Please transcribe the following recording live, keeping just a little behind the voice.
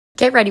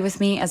Get ready with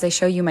me as I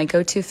show you my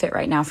go-to fit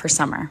right now for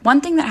summer.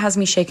 One thing that has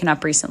me shaken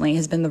up recently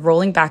has been the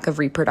rolling back of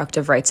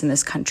reproductive rights in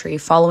this country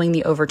following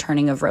the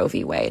overturning of Roe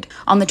v. Wade.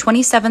 On the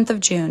 27th of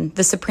June,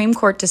 the Supreme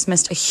Court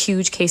dismissed a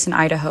huge case in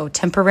Idaho,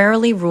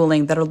 temporarily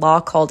ruling that a law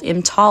called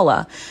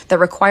EMTALA that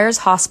requires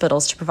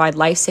hospitals to provide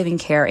life-saving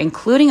care,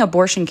 including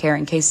abortion care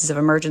in cases of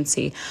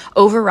emergency,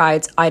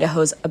 overrides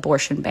Idaho's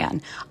abortion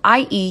ban,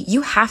 i.e.,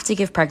 you have to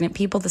give pregnant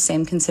people the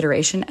same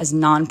consideration as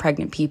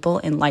non-pregnant people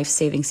in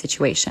life-saving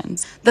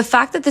situations. The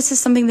fact that this is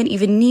something that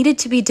even needed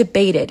to be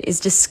debated is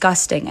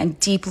disgusting and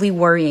deeply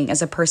worrying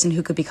as a person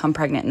who could become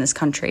pregnant in this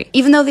country.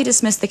 Even though they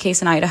dismissed the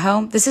case in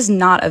Idaho, this is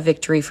not a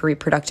victory for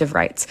reproductive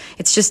rights.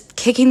 It's just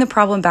kicking the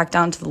problem back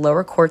down to the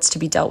lower courts to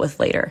be dealt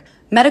with later.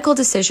 Medical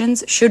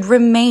decisions should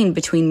remain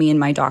between me and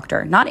my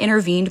doctor, not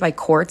intervened by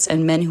courts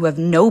and men who have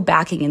no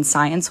backing in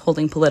science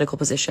holding political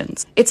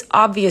positions. It's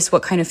obvious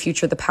what kind of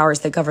future the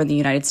powers that govern the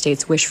United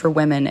States wish for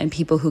women and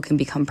people who can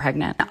become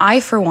pregnant. I,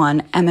 for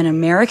one, am an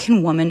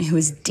American woman who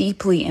is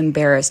deeply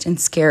embarrassed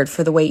and scared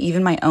for the way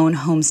even my own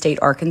home state,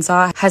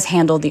 Arkansas, has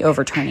handled the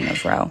overturning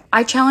of Roe.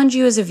 I challenge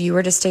you as a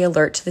viewer to stay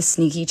alert to the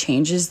sneaky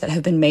changes that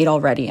have been made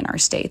already in our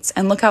states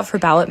and look out for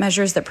ballot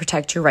measures that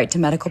protect your right to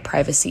medical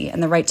privacy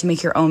and the right to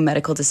make your own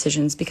medical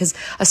decisions, because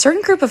a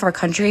certain group of our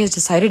country has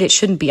decided it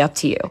shouldn't be up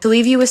to you. To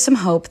leave you with some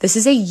hope, this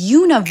is a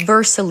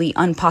universally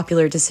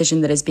unpopular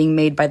decision that is being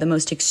made by the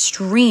most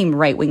extreme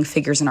right-wing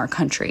figures in our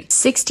country.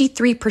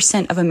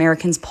 63% of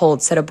Americans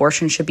polled said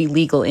abortion should be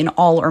legal in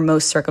all or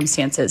most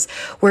circumstances,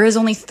 whereas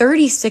only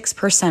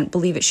 36%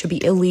 believe it should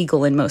be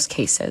illegal in most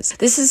cases.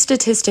 This is a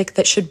statistic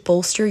that should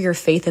bolster your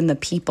faith in the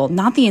people,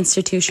 not the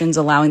institutions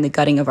allowing the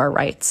gutting of our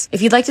rights.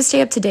 If you'd like to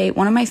stay up to date,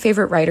 one of my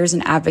favorite writers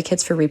and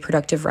advocates for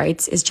reproductive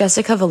rights is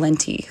Jessica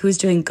Valenti, who is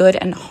doing good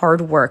and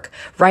hard work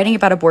writing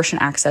about abortion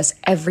access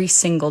every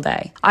single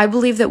day. I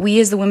believe that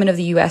we as the women of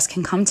the U.S.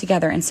 can come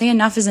together and say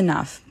enough is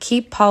enough.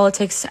 Keep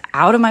politics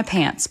out of my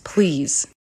pants, please.